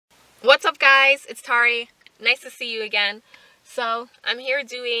What's up, guys? It's Tari. Nice to see you again. So I'm here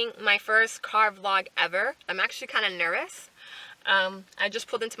doing my first car vlog ever. I'm actually kind of nervous. I just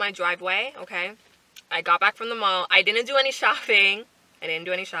pulled into my driveway. Okay, I got back from the mall. I didn't do any shopping.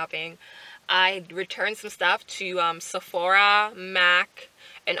 I returned some stuff to Sephora, Mac,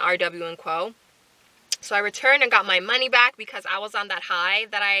 and RW and Co. So I returned and got my money back because I was on that high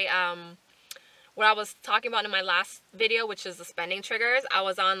that what I was talking about in my last video, which is the spending triggers. I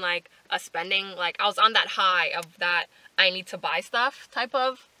was on like a spending, like I was on that high of that I need to buy stuff type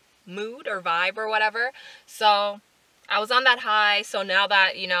of mood or vibe or whatever. So I was on that high. So now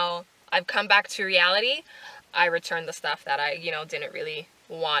that, I've come back to reality, I returned the stuff that I, didn't really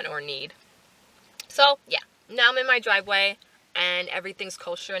want or need. So yeah, now I'm in my driveway and everything's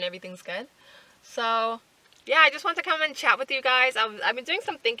kosher and everything's good. So yeah, I just want to come and chat with you guys. I've been doing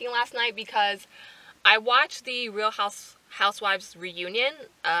some thinking last night because I watched the Real Housewives reunion.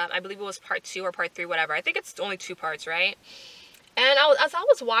 I believe it was part 2 or part 3, whatever. I think it's only 2 parts, right? And as I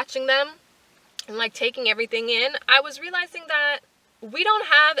was watching them and like taking everything in, I was realizing that we don't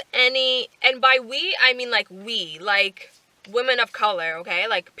have any, and by we, I mean like we, like women of color, okay?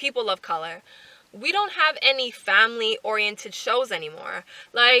 Like people of color. We don't have any family-oriented shows anymore.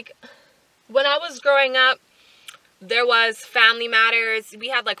 Like, when I was growing up, there was Family Matters. We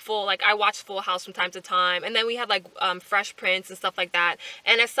had like I watched Full House from time to time, and then we had like Fresh Prince and stuff like that.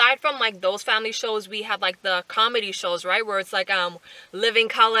 And aside from like those family shows, we had like the comedy shows, right, where it's like Living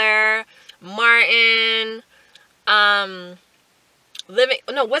Color, Martin, was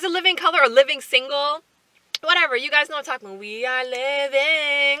it Living Color or Living Single? Whatever, you guys know what I'm talking about. We are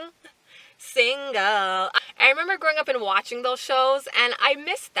living single. I remember growing up and watching those shows, and I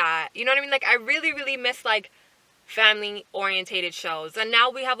missed that. You know what I mean? Like, I really, really miss like family-orientated shows. And now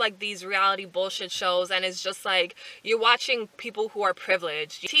we have like these reality bullshit shows, and it's just like you're watching people who are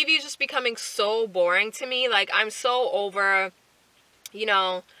privileged. TV is just becoming so boring to me. Like, I'm so over,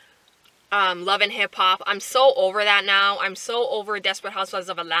 Love and Hip Hop. I'm so over that now. I'm so over Desperate Housewives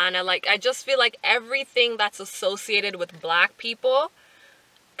of Atlanta. Like, I just feel like everything that's associated with black people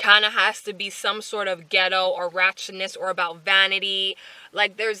kind of has to be some sort of ghetto or ratchetness or about vanity.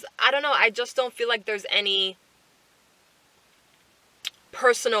 Like, I don't know, I just don't feel like there's any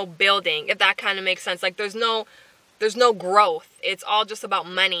personal building, if that kind of makes sense. Like, there's no growth. It's all just about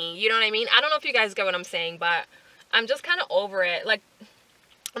money. You know what I mean? I don't know if you guys get what I'm saying, but I'm just kind of over it. Like,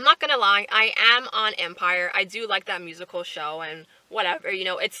 I'm not gonna lie, I am on Empire. I do like that musical show and whatever,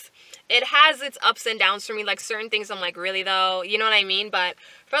 it has its ups and downs for me. Like, certain things I'm like, really though, you know what I mean? But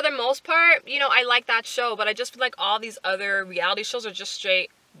for the most part, I like that show. But I just feel like all these other reality shows are just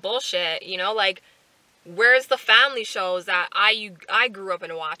straight bullshit, like, where's the family shows that I grew up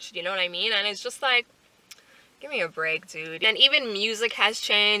and watched, you know what I mean? And it's just like, give me a break, dude. And even music has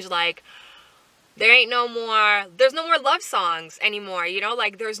changed. Like, there's no more love songs anymore,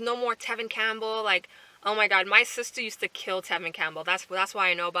 like, there's no more Tevin Campbell. Like, oh my god, my sister used to kill Tevin Campbell. That's why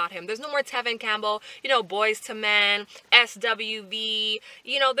I know about him. There's no more Tevin Campbell, Boys to Men, SWV,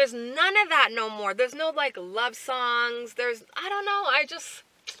 there's none of that no more. There's no like love songs. I don't know, I just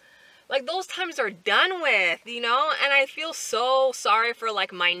like, those times are done with, and I feel so sorry for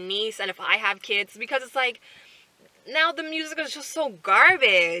like my niece, and if I have kids, because it's like, now the music is just so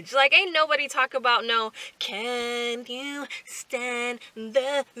garbage. Like, ain't nobody talk about no, can you stand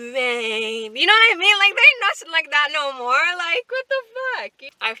the rain? You know what I mean? Like, there ain't nothing like that no more. Like, what the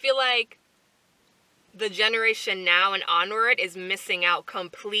fuck? I feel like the generation now and onward is missing out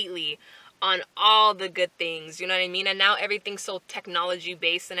completely on all the good things, you know what I mean? And now everything's so technology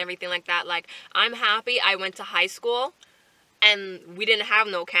based and everything like that. Like, I'm happy I went to high school and we didn't have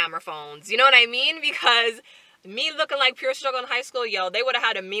no camera phones, you know what I mean? Because me looking like pure struggle in high school, yo, they would have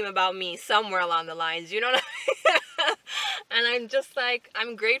had a meme about me somewhere along the lines, you know what I mean? And I'm just like,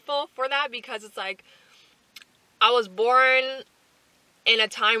 I'm grateful for that, because it's like, I was born in a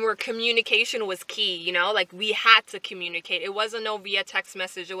time where communication was key, like, we had to communicate. It wasn't no via text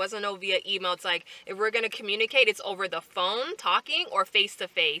message, it wasn't no via email. It's like, if we're gonna communicate, it's over the phone, talking, or face to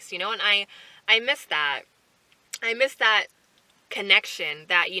face, and I miss that. I miss that connection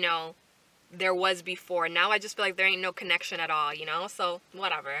that, there was before. Now I just feel like there ain't no connection at all, so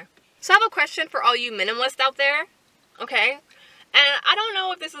whatever. So I have a question for all you minimalists out there, okay? And I don't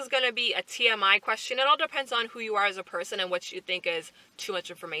know if this is going to be a TMI question. It all depends on who you are as a person and what you think is too much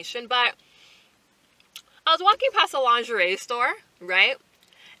information. But I was walking past a lingerie store, right?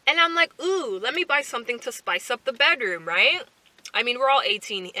 And I'm like, ooh, let me buy something to spice up the bedroom, right? I mean, we're all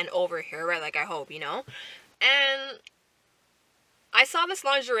 18 and over here, right? Like, I hope, And I saw this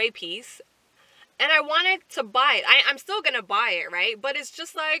lingerie piece, and I wanted to buy it. I'm still gonna buy it, right? But it's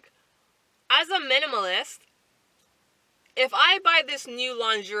just like, as a minimalist, if I buy this new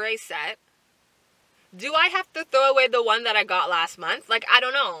lingerie set, do I have to throw away the one that I got last month? Like, I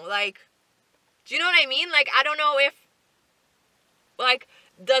don't know. Like, do you know what I mean? Like, I don't know if, like,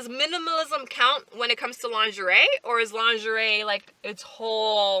 does minimalism count when it comes to lingerie? Or is lingerie, like, is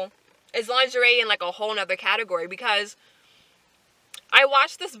lingerie in, like, a whole nother category? Because I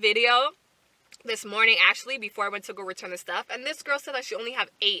watched this video this morning, actually, before I went to go return the stuff. And this girl said that she only have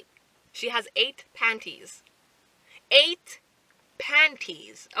 8. She has 8 panties. 8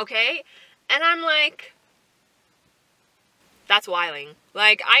 panties, okay? And I'm like, that's wilding.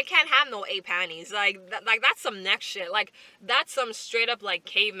 Like, I can't have no 8 panties. Like that's some next shit. Like, that's some straight up, like,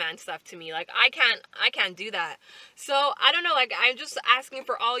 caveman stuff to me. Like, I can't do that. So, I don't know, like, I'm just asking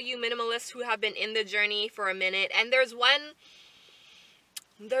for all you minimalists who have been in the journey for a minute. And there's one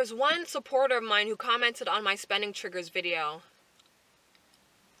supporter of mine who commented on my spending triggers video.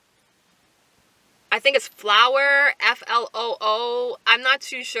 I think it's Flower, Floo. I'm not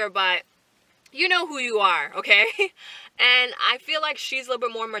too sure, but you know who you are, okay? And I feel like she's a little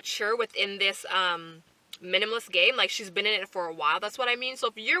bit more mature within this minimalist game. Like, she's been in it for a while. That's what I mean. So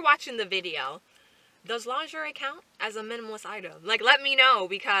if you're watching the video, does lingerie count as a minimalist item? Like, let me know,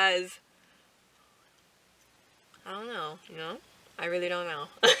 because I don't know, you know? I really don't know.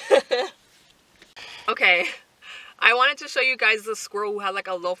 Okay. I wanted to show you guys the squirrel who had like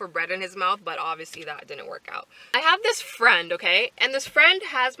a loaf of bread in his mouth, but obviously that didn't work out. I have this friend, okay? And this friend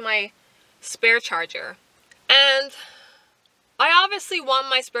has my spare charger. And I obviously want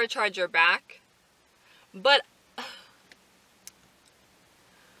my spare charger back. But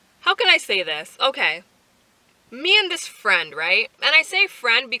how can I say this? Okay. Me and this friend, right? And I say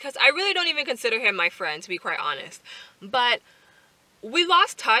friend because I really don't even consider him my friend, to be quite honest. But we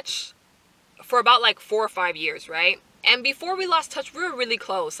lost touch for about like 4 or 5 years, right? And before we lost touch, we were really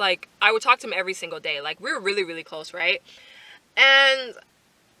close. Like, I would talk to him every single day. Like, we were really, really close, right? And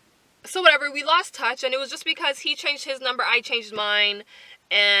so whatever, we lost touch, and it was just because he changed his number, I changed mine.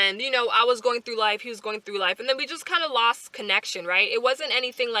 And, you know, I was going through life, he was going through life. And then we just kind of lost connection, right? It wasn't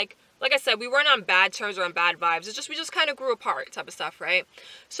anything like I said, we weren't on bad terms or on bad vibes. It's just, we just kind of grew apart type of stuff, right?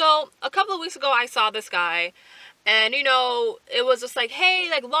 So a couple of weeks ago, I saw this guy. And, you know, it was just like, hey,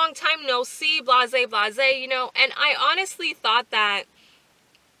 like, long time no see, blase, blase, you know. And I honestly thought that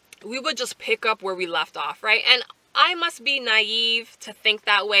we would just pick up where we left off, right? And I must be naive to think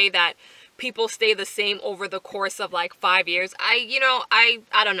that way, that people stay the same over the course of, like, 5 years. I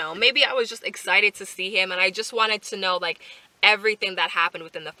don't know. Maybe I was just excited to see him, and I just wanted to know, like, everything that happened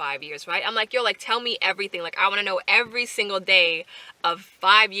within the 5 years, right? I'm like, yo, like, tell me everything. Like, I want to know every single day of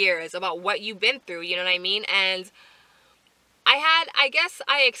 5 years about what you've been through, you know what I mean? And I guess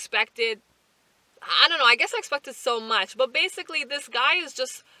I expected so much, but basically this guy is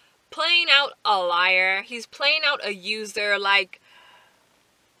just playing out a liar. He's playing out a user. Like,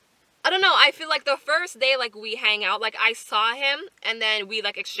 I don't know, I feel like the first day, like, we hang out, like, I saw him, and then we,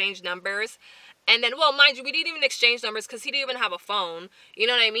 like, exchanged numbers. And then, well, mind you, we didn't even exchange numbers because he didn't even have a phone. You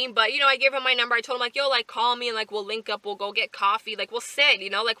know what I mean? But, you know, I gave him my number. I told him, like, yo, like, call me and, like, we'll link up. We'll go get coffee. Like, we'll sit, you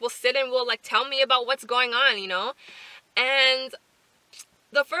know? Like, we'll sit and we'll, like, tell me about what's going on, you know? And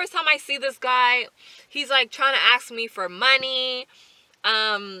the first time I see this guy, he's, like, trying to ask me for money.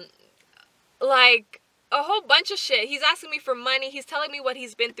 Like, a whole bunch of shit. He's asking me for money. He's telling me what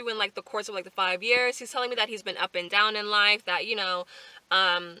he's been through in, like, the course of, like, the 5 years. He's telling me that he's been up and down in life. That, you know,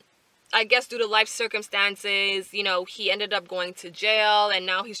 I guess due to life circumstances, you know, he ended up going to jail, and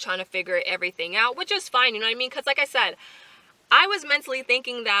now he's trying to figure everything out, which is fine, you know what I mean? Because, like I said, I was mentally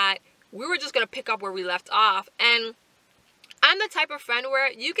thinking that we were just going to pick up where we left off. And I'm the type of friend where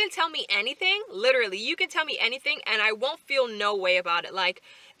you can tell me anything, literally, you can tell me anything, and I won't feel no way about it. Like,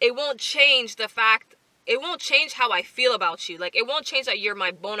 it won't change the fact, it won't change how I feel about you. Like, it won't change that you're my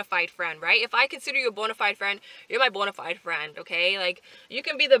bona fide friend, right? If I consider you a bona fide friend, you're my bona fide friend, okay? Like, you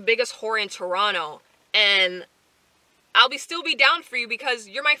can be the biggest whore in Toronto, and I'll still be down for you because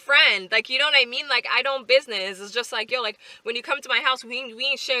you're my friend. Like, you know what I mean? Like, I don't business. It's just like, yo, like, when you come to my house, we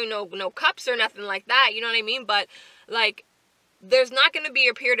ain't sharing no cups or nothing like that, you know what I mean? But, like, there's not going to be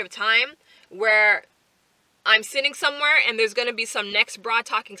a period of time where I'm sitting somewhere and there's going to be some next broad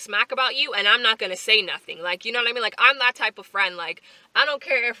talking smack about you and I'm not going to say nothing. Like, you know what I mean? Like, I'm that type of friend. Like, I don't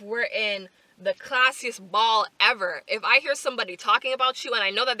care if we're in the classiest ball ever. If I hear somebody talking about you and I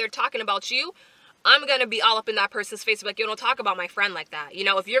know that they're talking about you, I'm going to be all up in that person's face. Like, you don't talk about my friend like that. You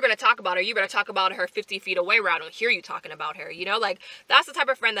know, if you're going to talk about her, you better talk about her 50 feet away where I don't hear you talking about her. You know, like, that's the type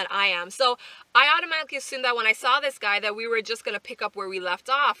of friend that I am. So I automatically assumed that when I saw this guy that we were just going to pick up where we left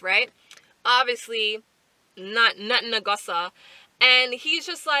off, right? Obviously, not nothing nagosa. And he's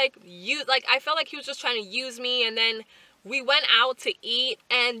just like, I felt like he was just trying to use me. And then we went out to eat,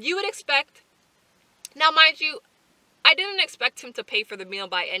 and you would expect, now mind you, I didn't expect him to pay for the meal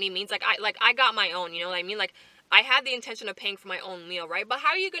by any means. Like I got my own, you know what I mean? Like, I had the intention of paying for my own meal, right? But how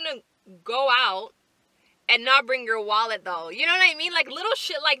are you gonna go out and not bring your wallet though? You know what I mean? Like little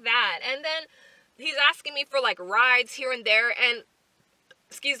shit like that. And then he's asking me for like rides here and there, and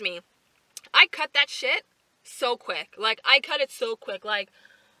excuse me, I cut that shit so quick. Like, I cut it so quick. Like,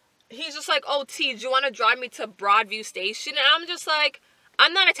 he's just like, oh, T, do you want to drive me to Broadview Station? And I'm just like,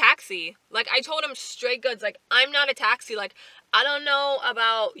 I'm not a taxi. Like, I told him straight goods, like, I'm not a taxi. Like, I don't know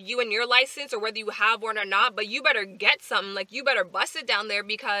about you and your license or whether you have one or not, but you better get something. Like, you better bust it down there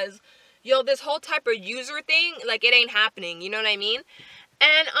because, yo, this whole type of user thing, like, it ain't happening. You know what I mean?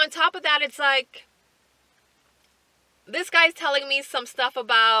 And on top of that, it's like, this guy's telling me some stuff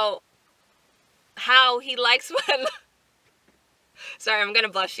about how he likes when sorry, I'm gonna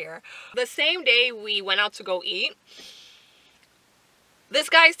blush here. The same day we went out to go eat, this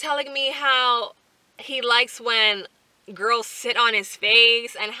guy's telling me how he likes when girls sit on his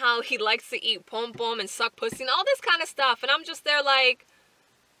face and how he likes to eat pom pom and suck pussy and all this kind of stuff. And I'm just there like,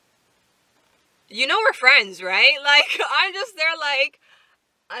 you know, we're friends, right? Like, I'm just there like,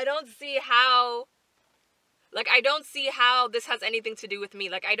 I don't see how, like, I don't see how this has anything to do with me.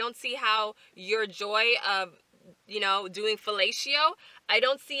 Like, I don't see how your joy of, you know, doing fellatio, I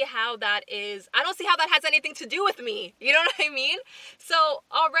don't see how that has anything to do with me. You know what I mean? So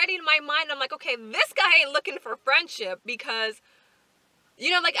already in my mind, I'm like, okay, this guy ain't looking for friendship because,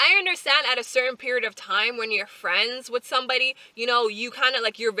 you know, like, I understand at a certain period of time when you're friends with somebody, you know, you kind of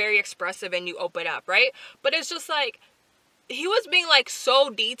like, you're very expressive and you open up, right? But it's just like, he was being like so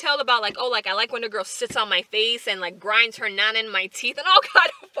detailed about like, oh, like, I like when a girl sits on my face and like grinds her nana in my teeth and all kind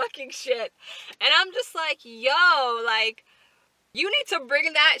of fucking shit. And I'm just like, yo, like, you need to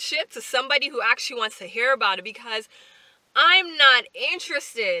bring that shit to somebody who actually wants to hear about it, because I'm not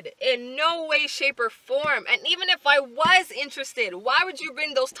interested in no way, shape, or form. And even if I was interested, why would you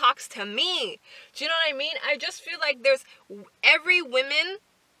bring those talks to me? Do you know what I mean? I just feel like there's every woman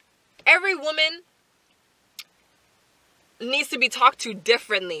needs to be talked to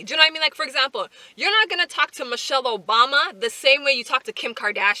differently. Do you know what I mean? Like, for example, you're not gonna talk to Michelle Obama the same way you talk to Kim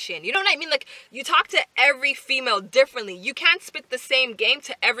Kardashian. You know what I mean? Like, you talk to every female differently. You can't spit the same game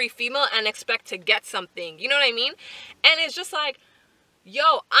to every female and expect to get something. You know what I mean? And it's just like,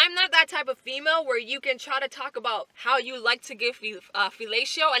 yo, I'm not that type of female where you can try to talk about how you like to give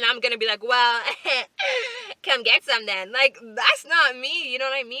fellatio and I'm gonna be like, well, come get some then. Like, that's not me. You know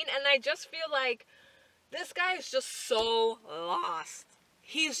what I mean? And I just feel like this guy is just so lost.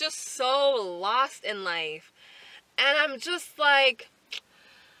 He's just so lost in life. And I'm just like,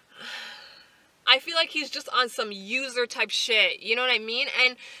 I feel like he's just on some user type shit. You know what I mean?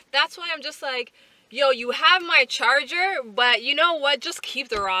 And that's why I'm just like, yo, you have my charger, but you know what? Just keep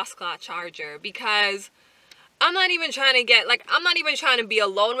the Rossclaw charger, because I'm not even trying to get, like, I'm not even trying to be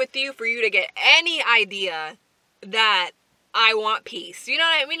alone with you for you to get any idea that I want peace. You know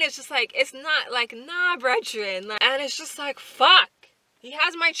what I mean? It's just like, it's not like, nah, brethren. Like, and it's just like, fuck. He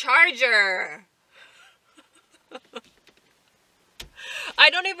has my charger. I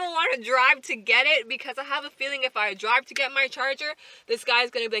don't even want to drive to get it, because I have a feeling if I drive to get my charger, this guy's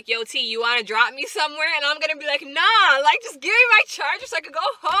going to be like, yo, T, you want to drop me somewhere? And I'm going to be like, nah, like, just give me my charger so I can go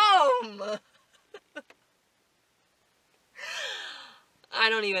home. I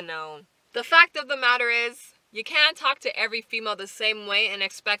don't even know. The fact of the matter is, you can't talk to every female the same way and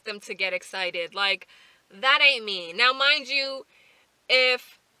expect them to get excited. Like, that ain't me. Now, mind you,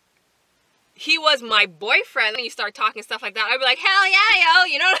 if he was my boyfriend and you start talking stuff like that, I'd be like, hell yeah, yo,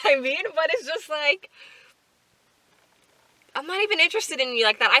 you know what I mean? But it's just like, I'm not even interested in you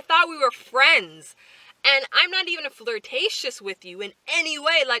like that. I thought we were friends. And I'm not even flirtatious with you in any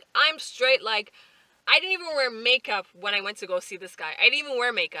way. Like, I'm straight, like, I didn't even wear makeup when I went to go see this guy. I didn't even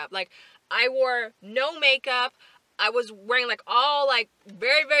wear makeup. Like, I wore no makeup. I was wearing like all like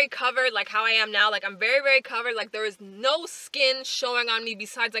very, very covered, like how I am now. Like, I'm very, very covered. Like, there was no skin showing on me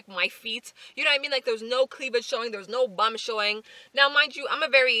besides like my feet. You know what I mean? Like, there was no cleavage showing. There was no bum showing. Now, mind you, I'm a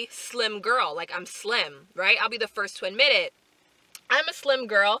very slim girl. Like, I'm slim, right? I'll be the first to admit it. I'm a slim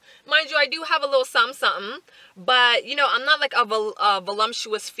girl. Mind you, I do have a little something, but, you know, I'm not like a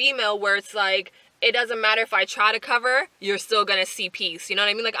voluptuous female where it's like, it doesn't matter if I try to cover, you're still gonna see peace. You know what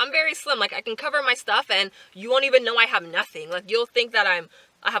I mean? Like, I'm very slim. Like, I can cover my stuff and you won't even know I have nothing. Like, you'll think that I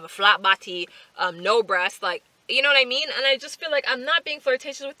have a flat body, no breast. Like, You know what I mean? And I just feel like I'm not being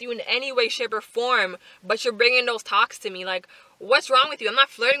flirtatious with you in any way, shape, or form, but you're bringing those talks to me. Like, what's wrong with you? I'm not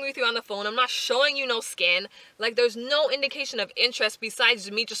flirting with you on the phone. I'm not showing you no skin. Like, there's no indication of interest besides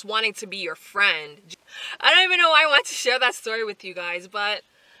me just wanting to be your friend. I don't even know why I want to share that story with you guys, but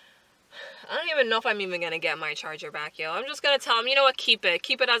I don't even know if I'm even going to get my charger back, yo. I'm just going to tell him, you know what, keep it.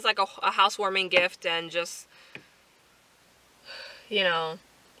 Keep it as like a housewarming gift and just, you know,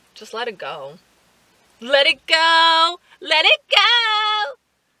 just let it go. Let it go! Let it go!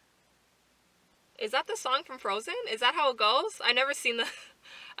 Is that the song from Frozen? Is that how it goes? I've never seen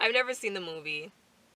the movie.